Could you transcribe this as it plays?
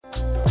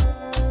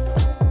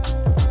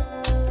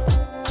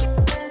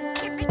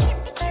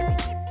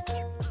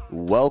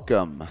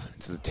Welcome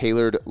to the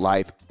Tailored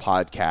Life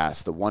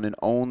Podcast, the one and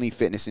only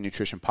fitness and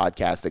nutrition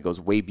podcast that goes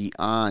way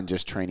beyond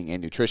just training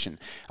and nutrition.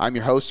 I'm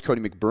your host,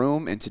 Cody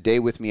McBroom, and today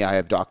with me I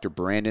have Dr.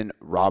 Brandon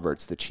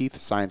Roberts, the Chief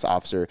Science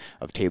Officer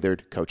of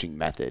Tailored Coaching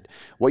Method.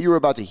 What you're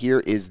about to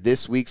hear is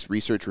this week's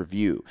research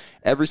review.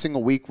 Every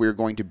single week, we're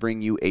going to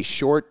bring you a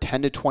short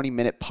 10 to 20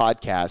 minute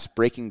podcast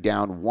breaking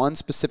down one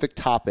specific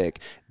topic,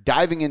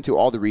 diving into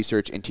all the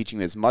research and teaching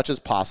you as much as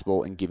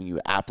possible and giving you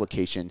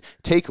application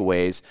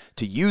takeaways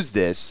to use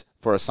this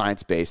for a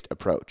science-based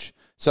approach.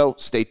 So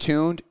stay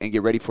tuned and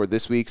get ready for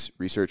this week's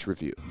research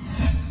review.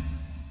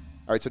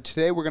 All right, so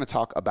today we're going to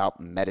talk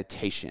about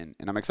meditation,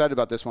 and I'm excited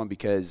about this one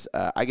because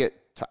I get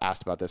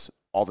asked about this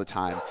all the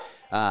time.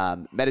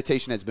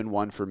 Meditation has been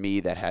one for me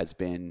that has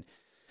been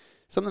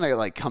something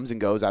that comes and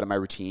goes out of my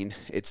routine.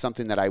 It's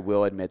something that I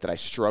will admit that I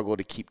struggle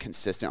to keep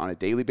consistent on a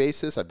daily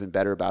basis. I've been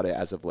better about it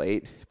as of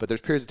late, but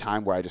there's periods of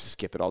time where I just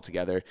skip it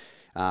altogether.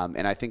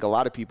 And I think a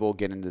lot of people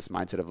get into this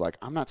mindset of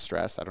I'm not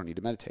stressed, I don't need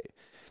to meditate.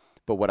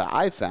 But what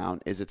I've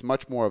found is it's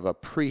much more of a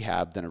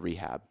prehab than a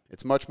rehab.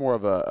 It's much more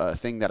of a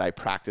thing that I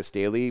practice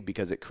daily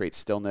because it creates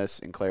stillness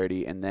and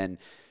clarity. And then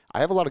I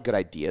have a lot of good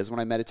ideas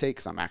when I meditate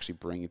because I'm actually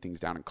bringing things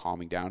down and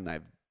calming down,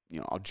 and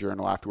I'll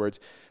journal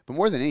afterwards. But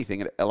more than anything,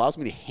 it allows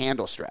me to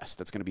handle stress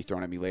that's going to be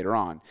thrown at me later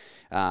on.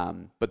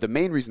 But the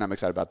main reason I'm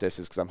excited about this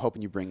is because I'm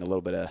hoping you bring a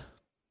little bit of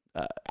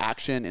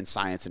action and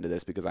science into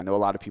this, because I know a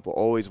lot of people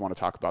always want to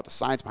talk about the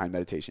science behind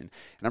meditation,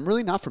 and I'm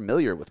really not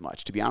familiar with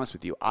much, to be honest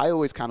with you. I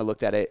always kind of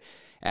looked at it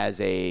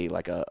as a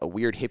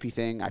weird hippie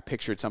thing. I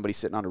pictured somebody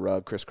sitting on a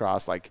rug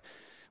crisscross,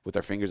 with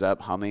their fingers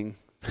up, humming.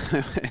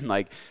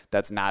 And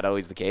that's not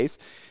always the case.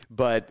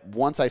 But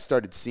once I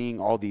started seeing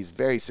all these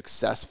very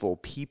successful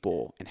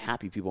people and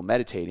happy people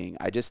meditating,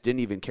 I just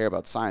didn't even care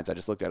about the science. I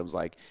just looked at it and was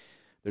like,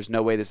 there's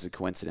no way this is a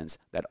coincidence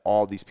that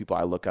all these people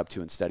I look up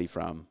to and study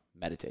from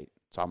meditate.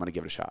 So I'm going to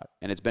give it a shot.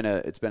 And it's been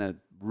a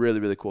really,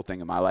 really cool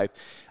thing in my life.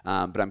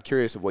 But I'm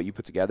curious of what you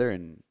put together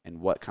and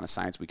what kind of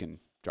science we can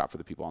drop for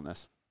the people on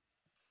this.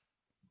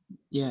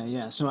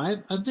 Yeah. So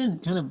I've been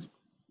kind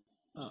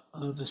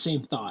of the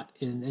same thought,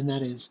 and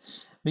that is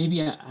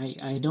maybe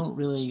I don't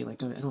really I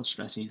don't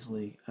stress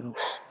easily. I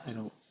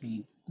don't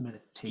need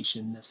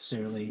meditation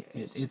necessarily.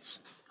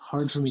 It's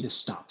hard for me to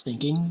stop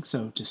thinking.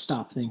 So to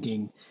stop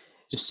thinking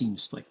just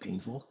seems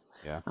painful.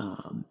 Yeah.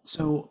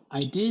 So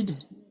I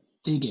did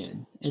dig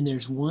in, and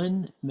there's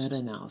one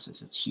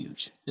meta-analysis. It's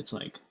huge. It's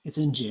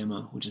in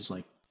JAMA, which is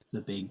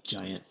the big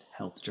giant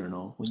health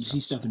journal. When you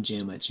see stuff in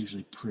JAMA, it's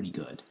usually pretty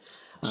good.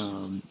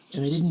 And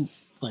I didn't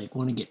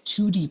want to get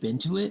too deep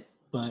into it,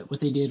 but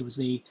what they did was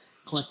they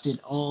collected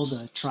all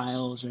the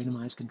trials,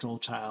 randomized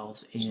controlled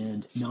trials,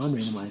 and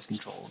non-randomized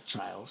controlled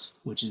trials,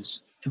 which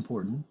is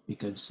important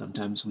because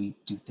sometimes we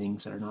do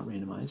things that are not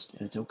randomized,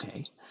 and it's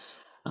okay.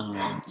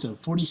 So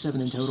 47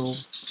 in total,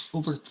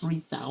 over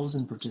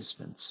 3,000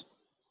 participants.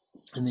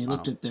 And they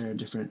looked at their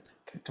different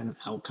kind of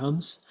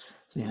outcomes.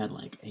 So they had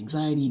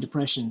anxiety,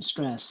 depression,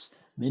 stress,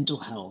 mental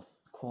health,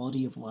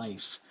 quality of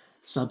life,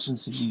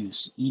 substance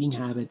abuse, eating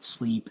habits,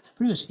 sleep,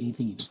 pretty much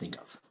anything you can think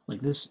of.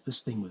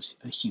 This thing was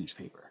a huge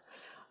paper.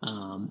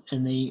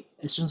 And they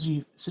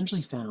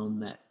essentially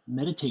found that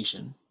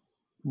meditation,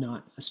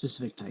 not a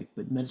specific type,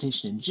 but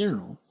meditation in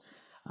general,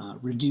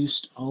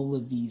 reduced all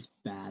of these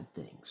bad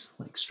things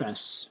like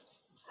stress,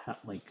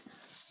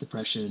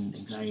 depression,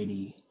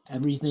 anxiety,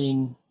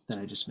 everything that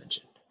I just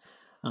mentioned.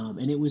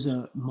 And it was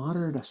a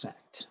moderate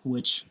effect,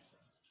 which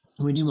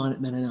when we do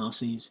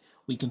meta-analyses,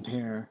 we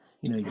compare,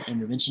 your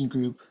intervention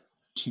group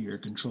to your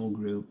control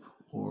group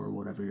or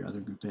whatever your other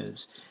group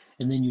is,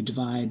 and then you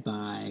divide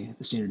by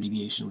the standard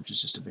deviation, which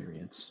is just a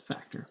variance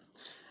factor.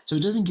 So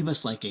it doesn't give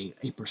us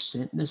a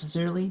percent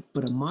necessarily,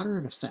 but a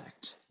moderate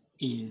effect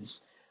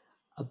is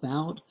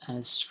about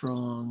as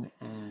strong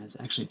as,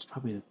 actually it's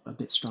probably a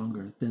bit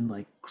stronger than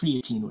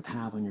creatine would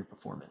have on your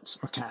performance,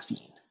 or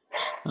caffeine.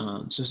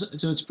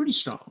 So it's pretty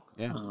strong.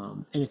 Yeah.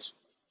 And it's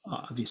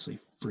obviously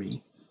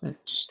free.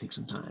 That just takes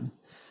some time.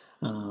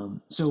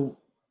 So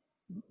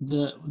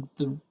the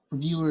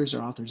reviewers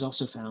or authors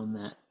also found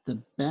that the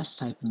best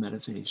type of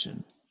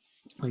meditation,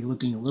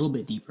 looking a little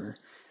bit deeper,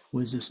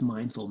 was this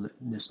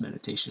mindfulness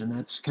meditation. And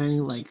that's kind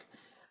of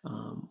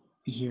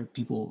you hear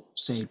people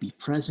say, be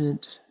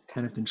present,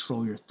 kind of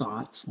control your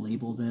thoughts,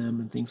 label them,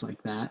 and things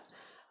like that.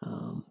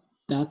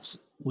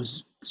 That's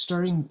was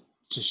starting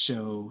to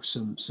show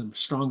some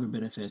stronger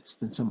benefits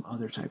than some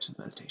other types of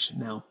meditation.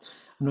 Now,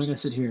 I'm not going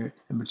to sit here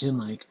and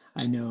pretend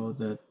I know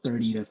the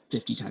 30 to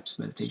 50 types of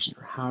meditation,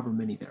 or however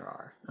many there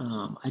are.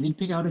 I did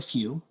pick out a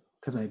few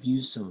because I've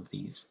used some of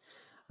these,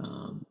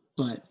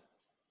 but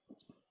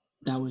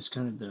that was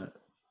kind of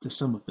the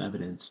sum of the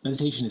evidence.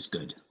 Meditation is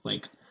good,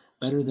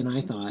 better than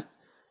I thought,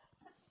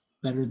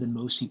 better than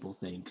most people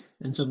think,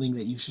 and something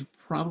that you should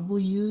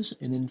probably use.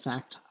 And in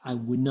fact, I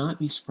would not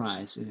be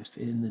surprised if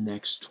in the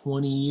next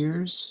 20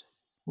 years,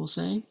 we'll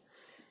say,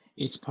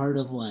 it's part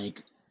of the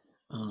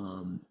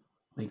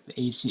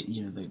AC,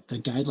 the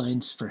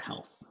guidelines for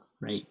health,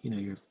 right?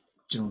 Your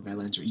general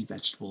guidelines are eat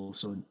vegetables,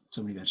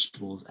 so many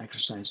vegetables,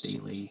 exercise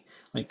daily.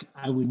 Like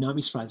I would not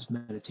be surprised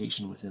if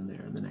meditation was in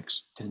there in the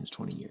next 10 to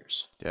 20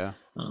 years. Yeah.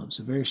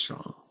 So very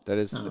strong.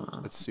 That's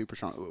super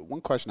strong.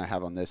 One question I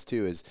have on this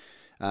too is,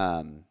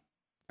 I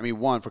mean,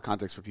 one, for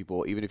context for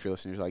people, even if you're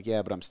listening, you're like,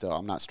 yeah, but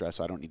I'm not stressed,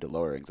 so I don't need to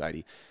lower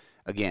anxiety.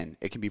 Again,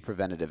 it can be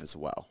preventative as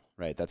well,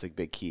 right? That's a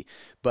big key.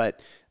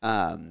 But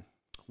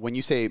when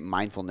you say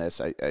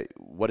mindfulness,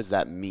 what does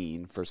that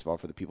mean, first of all,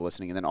 for the people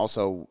listening? And then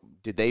also,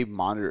 did they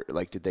monitor,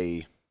 like, did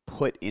they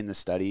put in the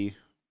study,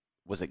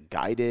 was it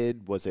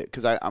guided? Was it,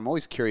 because I'm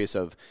always curious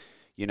of,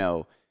 you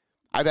know,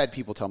 I've had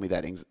people tell me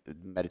that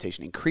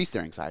meditation increased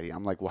their anxiety.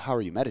 I'm like, well, how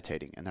are you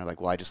meditating? And they're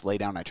like, well, I just lay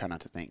down and I try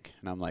not to think.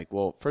 And I'm like,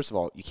 well, first of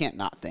all, you can't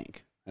not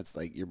think. That's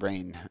like your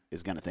brain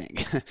is going to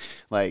think.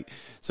 Like,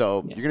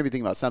 so you're going to be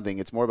thinking about something.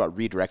 It's more about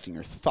redirecting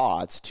your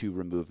thoughts to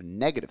remove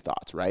negative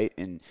thoughts, right?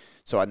 And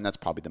so and that's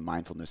probably the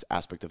mindfulness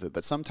aspect of it.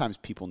 But sometimes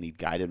people need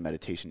guided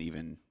meditation to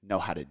even know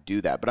how to do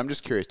that. But I'm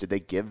just curious, did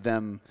they give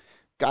them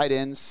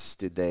guidance?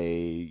 Did they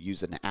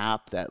use an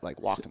app that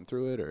like walked them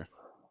through it, or?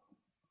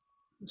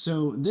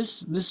 So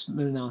this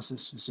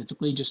meta-analysis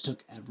specifically just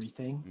took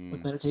everything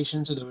with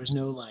meditation. So there was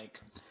no like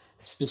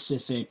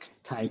specific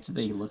types that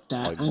they looked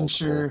at. Like I'm multiple.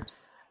 sure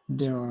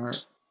there are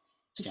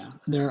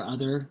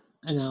other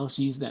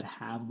analyses that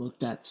have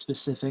looked at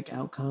specific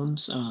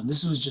outcomes.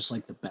 This was just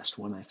like the best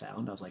one I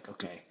found. I was like,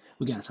 okay,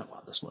 we got to talk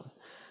about this one.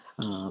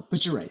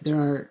 But you're right,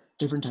 there are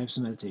different types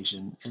of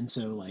meditation. And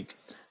so like,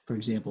 for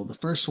example, the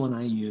first one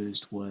I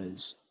used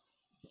was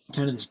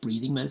kind of this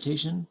breathing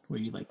meditation where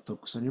you like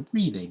focus on your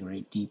breathing,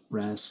 right? Deep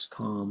breaths,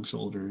 calm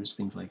shoulders,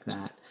 things like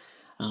that.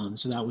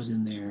 So that was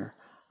in there.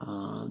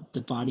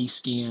 The body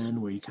scan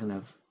where you kind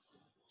of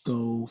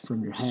go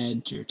from your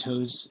head to your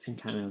toes and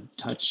kind of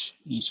touch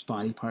each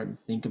body part and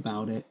think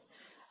about it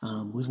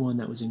was one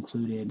that was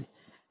included.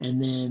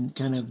 And then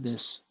kind of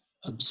this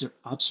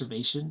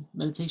observation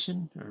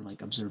meditation, or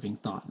like observing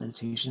thought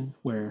meditation,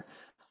 where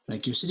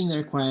like you're sitting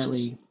there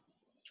quietly,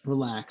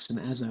 relax, and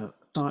as a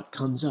thought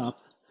comes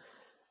up,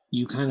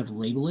 you kind of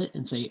label it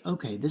and say,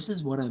 okay, this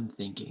is what I'm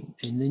thinking.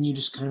 And then you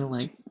just kind of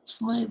like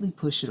slightly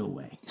push it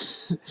away,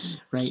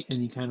 right?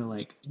 And you kind of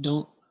like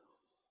don't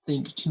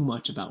think too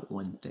much about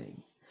one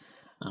thing.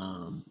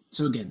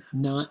 So again,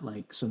 I'm not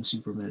like some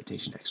super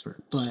meditation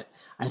expert, but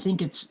I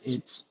think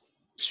it's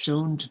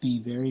shown to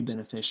be very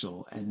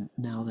beneficial. And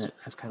now that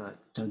I've kind of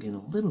dug in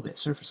a little bit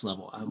surface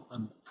level,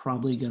 I'm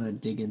probably gonna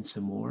dig in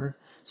some more.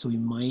 So we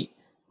might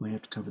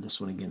have to cover this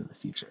one again in the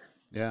future.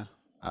 Yeah.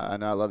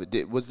 And I love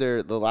it. Was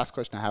there, the last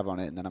question I have on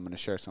it, and then I'm going to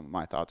share some of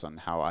my thoughts on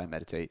how I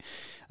meditate.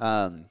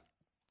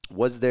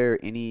 Was there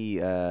any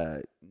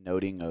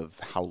noting of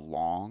how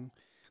long?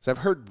 Because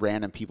I've heard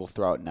random people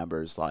throw out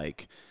numbers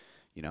like,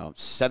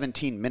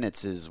 17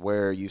 minutes is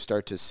where you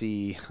start to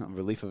see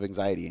relief of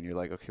anxiety. And you're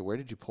like, okay, where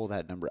did you pull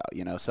that number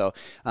out? So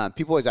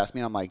people always ask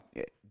me, and I'm like,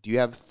 do you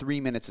have 3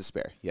 minutes to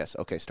spare? Yes.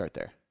 Okay, start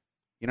there.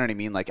 You know what I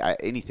mean? Like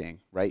anything,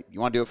 right? You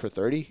want to do it for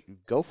 30?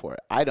 Go for it.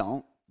 I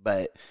don't,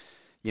 but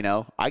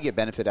I get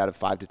benefit out of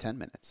 5 to 10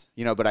 minutes,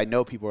 but I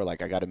know people are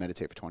like, I got to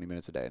meditate for 20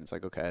 minutes a day. And it's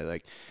like, okay,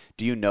 like,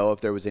 do you know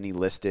if there was any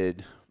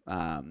listed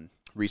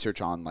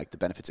research on like the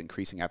benefits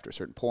increasing after a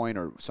certain point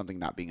or something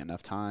not being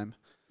enough time?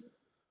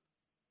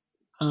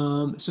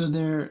 So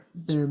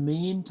their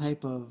main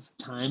type of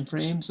time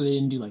frame, so they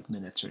didn't do like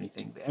minutes or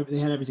anything. They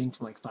had everything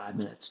from like 5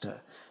 minutes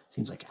to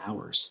seems like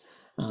hours.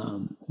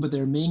 But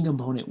their main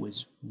component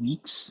was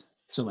weeks.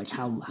 So like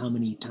how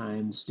many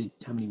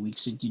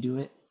weeks did you do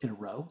it in a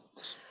row?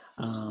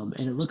 And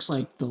it looks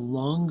like the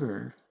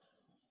longer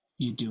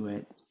you do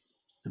it,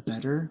 the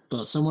better.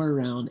 But somewhere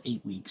around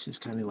 8 weeks is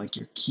kind of like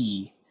your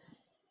key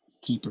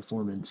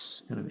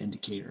performance kind of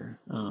indicator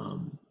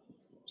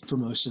for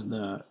most of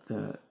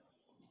the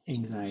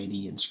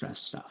anxiety and stress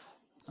stuff.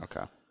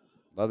 Okay.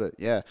 Love it.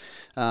 Yeah.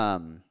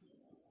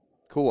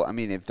 Cool. I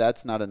mean, if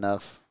that's not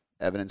enough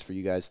evidence for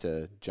you guys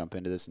to jump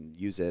into this and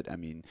use it, I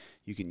mean,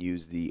 you can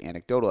use the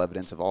anecdotal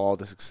evidence of all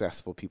the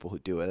successful people who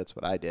do it. That's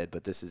what I did,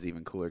 but this is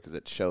even cooler because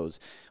it shows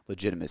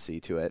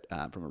legitimacy to it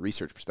from a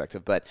research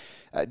perspective. But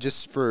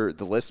just for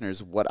the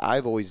listeners, what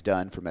I've always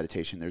done for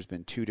meditation, there's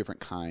been 2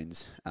 different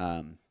kinds.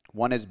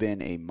 One has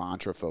been a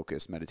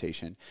mantra-focused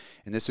meditation,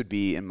 and this would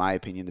be, in my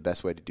opinion, the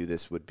best way to do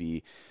this would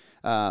be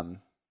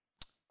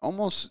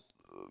almost,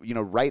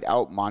 write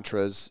out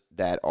mantras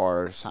that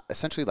are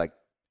essentially like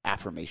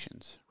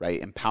affirmations,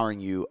 right? Empowering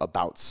you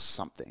about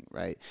something,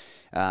 right?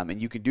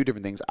 And you can do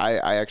different things.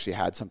 I actually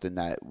had something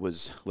that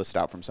was listed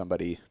out from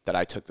somebody that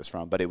I took this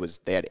from, but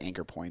they had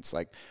anchor points,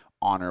 like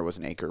honor was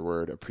an anchor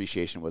word,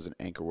 appreciation was an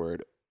anchor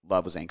word,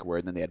 love was anchor word,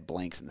 and then they had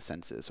blanks in the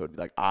sentences. So it'd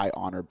be like, I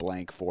honor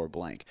blank for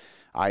blank.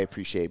 I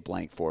appreciate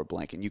blank for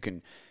blank. And you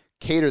can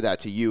cater that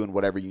to you and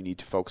whatever you need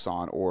to focus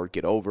on or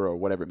get over or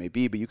whatever it may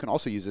be, but you can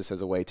also use this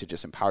as a way to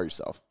just empower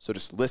yourself. So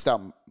just list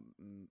out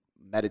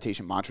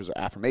meditation mantras or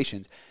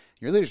affirmations.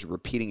 You're literally just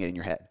repeating it in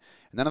your head.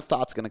 And then a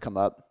thought's going to come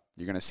up.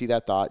 You're going to see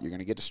that thought. You're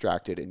going to get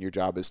distracted. And your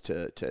job is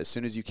to as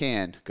soon as you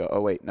can, go,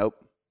 oh, wait, nope,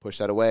 push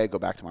that away, go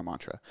back to my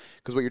mantra.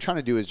 Because what you're trying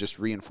to do is just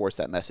reinforce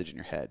that message in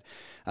your head.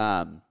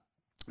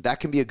 that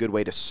can be a good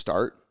way to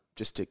start,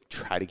 just to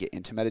try to get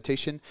into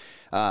meditation.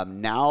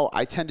 Now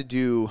I tend to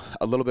do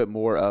a little bit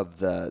more of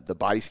the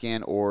body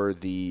scan or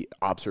the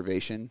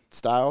observation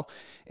style.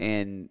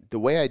 And the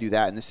way I do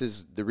that, and this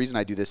is the reason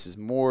I do this, is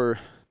more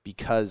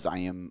because I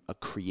am a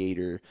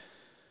creator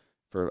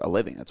for a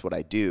living. That's what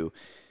I do.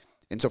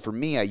 And so for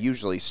me, I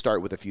usually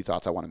start with a few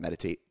thoughts I want to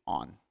meditate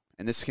on.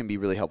 And this can be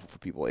really helpful for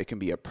people. It can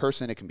be a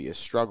person, it can be a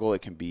struggle,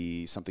 it can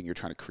be something you're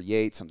trying to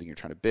create, something you're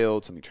trying to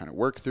build, something you're trying to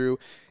work through.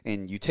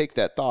 And you take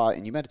that thought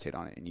and you meditate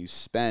on it. And you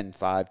spend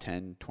 5,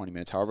 10, 20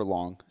 minutes, however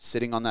long,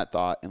 sitting on that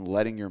thought and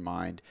letting your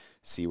mind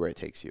see where it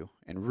takes you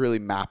and really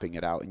mapping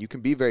it out. And you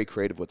can be very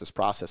creative with this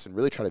process and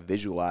really try to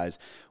visualize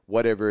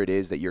whatever it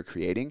is that you're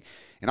creating.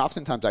 And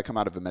oftentimes I come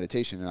out of a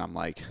meditation and I'm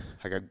like,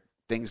 I got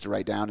things to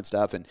write down and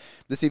stuff. And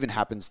this even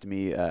happens to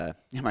me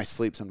in my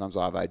sleep. Sometimes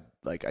I'll have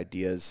like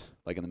ideas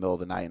like in the middle of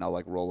the night, and I'll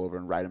like roll over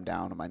and write them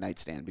down on my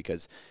nightstand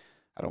because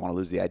I don't want to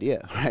lose the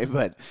idea, right?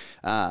 But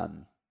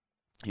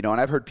you know,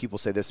 and I've heard people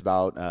say this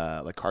about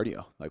like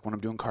cardio. Like when I'm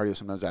doing cardio,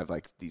 sometimes I have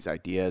like these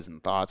ideas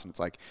and thoughts, and it's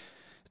like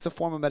it's a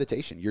form of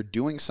meditation. You're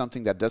doing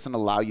something that doesn't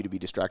allow you to be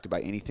distracted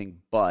by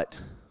anything but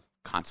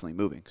constantly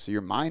moving. So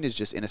your mind is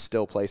just in a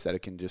still place that it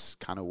can just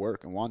kind of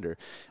work and wander.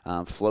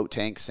 Float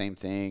tanks, same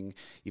thing.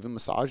 Even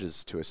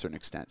massages to a certain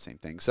extent, same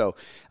thing. So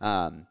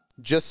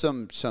just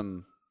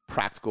some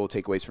practical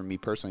takeaways from me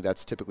personally.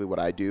 That's typically what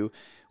I do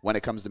when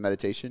it comes to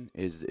meditation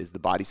is the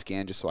body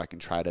scan, just so I can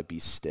try to be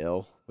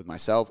still with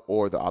myself,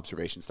 or the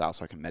observation style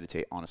so I can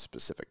meditate on a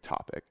specific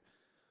topic.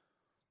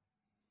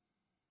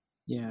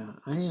 Yeah,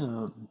 I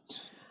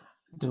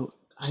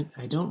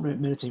don't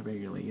meditate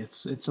regularly.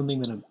 It's something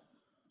that I'm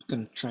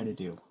gonna try to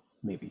do,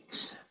 maybe.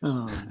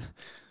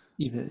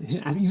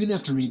 Even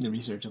after reading the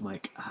research, I'm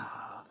like,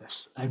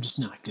 I'm just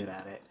not good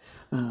at it.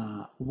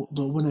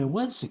 But when I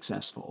was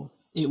successful,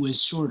 it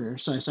was shorter.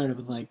 So I started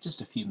with like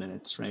just a few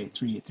minutes, right?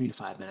 Three to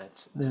 5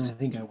 minutes. Then I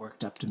think I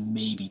worked up to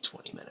maybe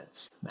 20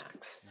 minutes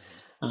max,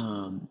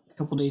 a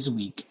couple days a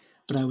week.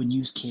 But I would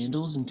use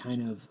candles and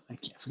kind of, I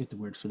can't forget the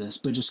word for this,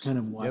 but just kind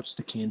of watch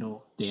the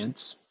candle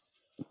dance.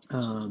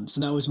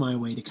 So that was my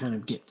way to kind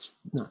of get,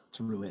 not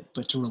through it,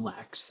 but to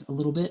relax a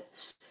little bit,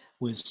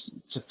 was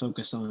to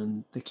focus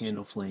on the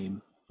candle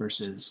flame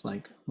versus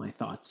like my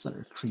thoughts that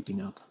are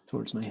creeping up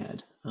towards my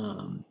head.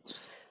 So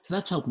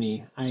that's helped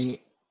me.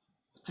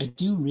 I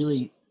do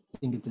really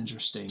think it's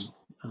interesting,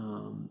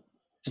 and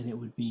it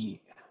would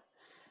be,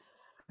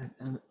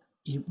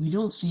 we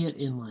don't see it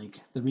in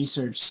like the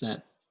research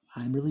that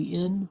I'm really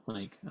in.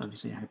 Like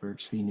obviously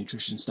hypertrophy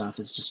nutrition stuff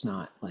is just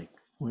not like,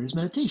 where's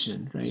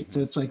meditation, right? So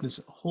it's like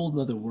this whole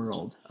other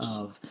world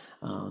of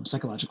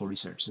psychological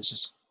research that's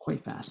just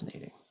quite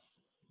fascinating.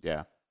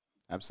 Yeah,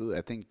 absolutely.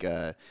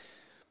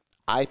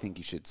 I think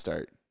you should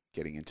start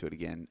getting into it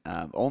again,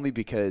 only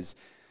because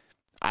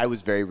I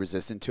was very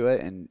resistant to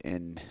it,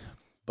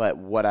 but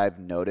what I've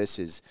noticed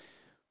is,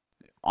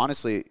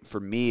 honestly, for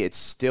me, it's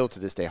still to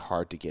this day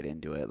hard to get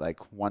into it. Like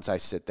once I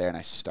sit there and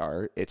I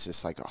start, it's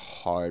just like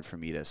hard for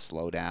me to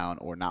slow down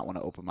or not want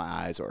to open my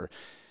eyes or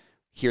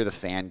hear the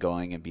fan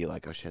going and be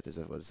like, oh shit,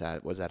 was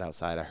that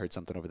outside? I heard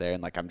something over there.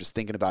 And like, I'm just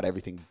thinking about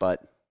everything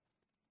but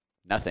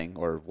nothing,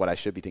 or what I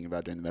should be thinking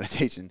about during the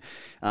meditation.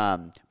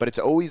 But it's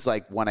always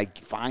like when I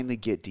finally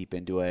get deep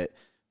into it,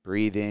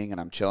 breathing and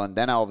I'm chilling,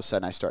 then all of a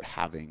sudden I start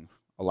having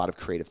a lot of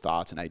creative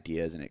thoughts and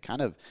ideas, and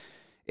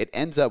it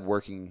ends up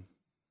working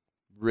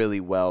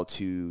really well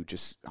to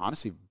just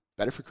honestly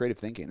better for creative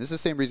thinking. This is the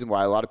same reason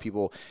why a lot of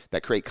people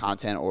that create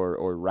content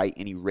or write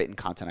any written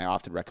content, I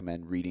often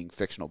recommend reading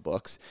fictional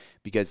books,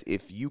 because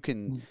if you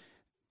can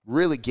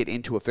really get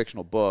into a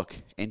fictional book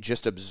and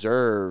just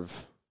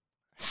observe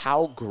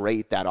how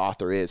great that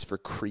author is for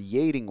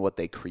creating what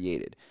they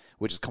created,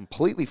 which is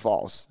completely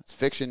false. It's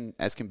fiction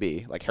as can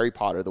be, like Harry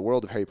Potter, the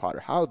world of Harry Potter.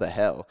 How the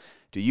hell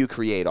do you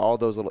create all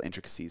those little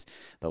intricacies,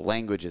 the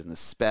languages and the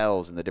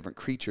spells and the different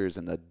creatures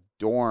and the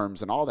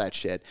dorms and all that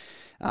shit?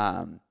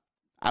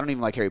 I don't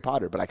even like Harry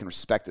Potter, but I can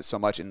respect it so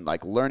much. And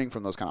like learning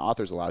from those kind of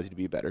authors allows you to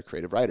be a better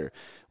creative writer.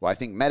 Well, I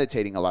think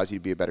meditating allows you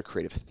to be a better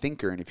creative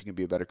thinker. And if you can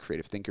be a better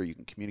creative thinker, you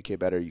can communicate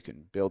better, you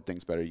can build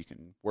things better, you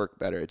can work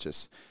better. It's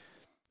just,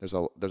 there's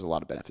a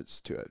lot of benefits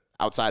to it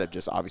outside of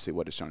just obviously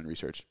what is shown in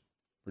research,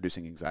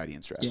 reducing anxiety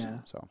and stress. Yeah.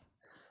 So.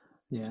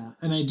 Yeah,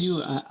 and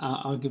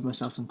I'll give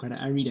myself some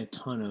credit. I read a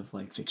ton of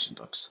like fiction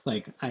books.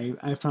 Like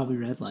I've probably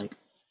read like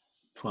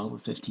 12 or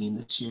 15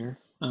 this year.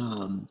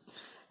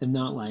 And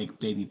not like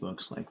baby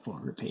books, like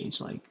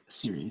 400-page, like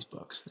series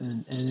books.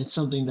 And it's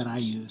something that I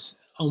use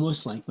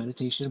almost like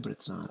meditation, but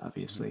it's not,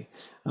 obviously,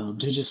 to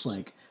just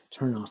like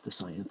turn off the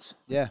science.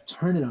 Yeah.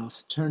 Turn it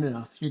off.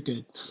 You're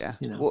good. Yeah.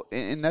 You know? Well,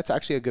 and that's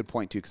actually a good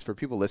point too, because for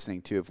people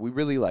listening too, if we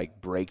really like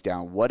break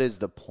down what is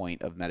the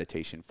point of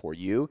meditation for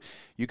you,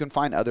 you can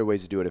find other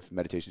ways to do it if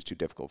meditation is too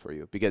difficult for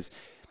you. Because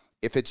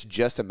if it's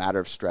just a matter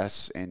of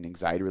stress and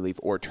anxiety relief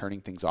or turning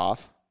things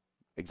off,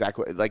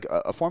 exactly like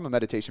a form of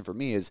meditation for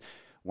me is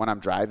when I'm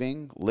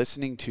driving,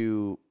 listening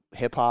to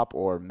hip hop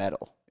or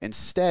metal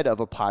instead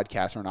of a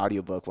podcast or an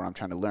audiobook where I'm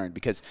trying to learn.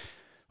 Because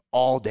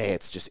all day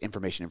it's just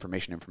information.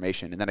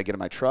 And then I get in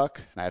my truck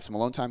and I have some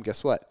alone time.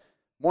 Guess what?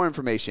 More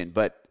information.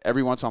 But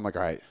every once in a while I'm like,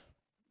 all right,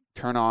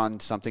 turn on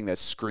something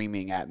that's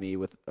screaming at me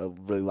with a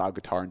really loud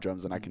guitar and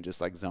drums, and I can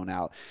just like zone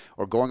out.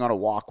 Or going on a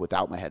walk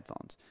without my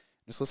headphones.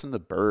 Just listen to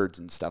birds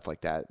and stuff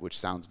like that, which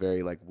sounds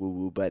very like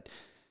woo-woo, but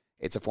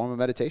it's a form of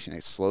meditation.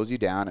 It slows you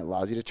down. It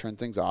allows you to turn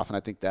things off, and I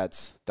think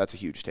that's a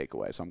huge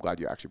takeaway. So I'm glad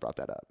you actually brought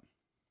that up.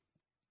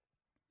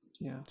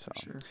 Yeah, so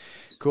sure.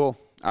 Cool.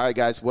 All right,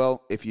 guys.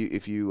 Well, if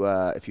you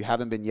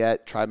haven't been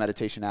yet, try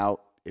meditation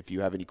out. If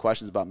you have any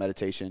questions about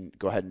meditation,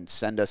 go ahead and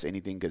send us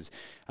anything, because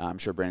I'm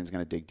sure Brandon's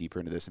going to dig deeper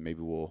into this, and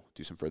maybe we'll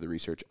do some further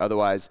research.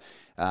 Otherwise,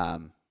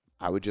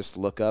 I would just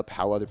look up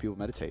how other people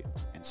meditate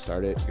and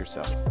start it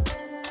yourself.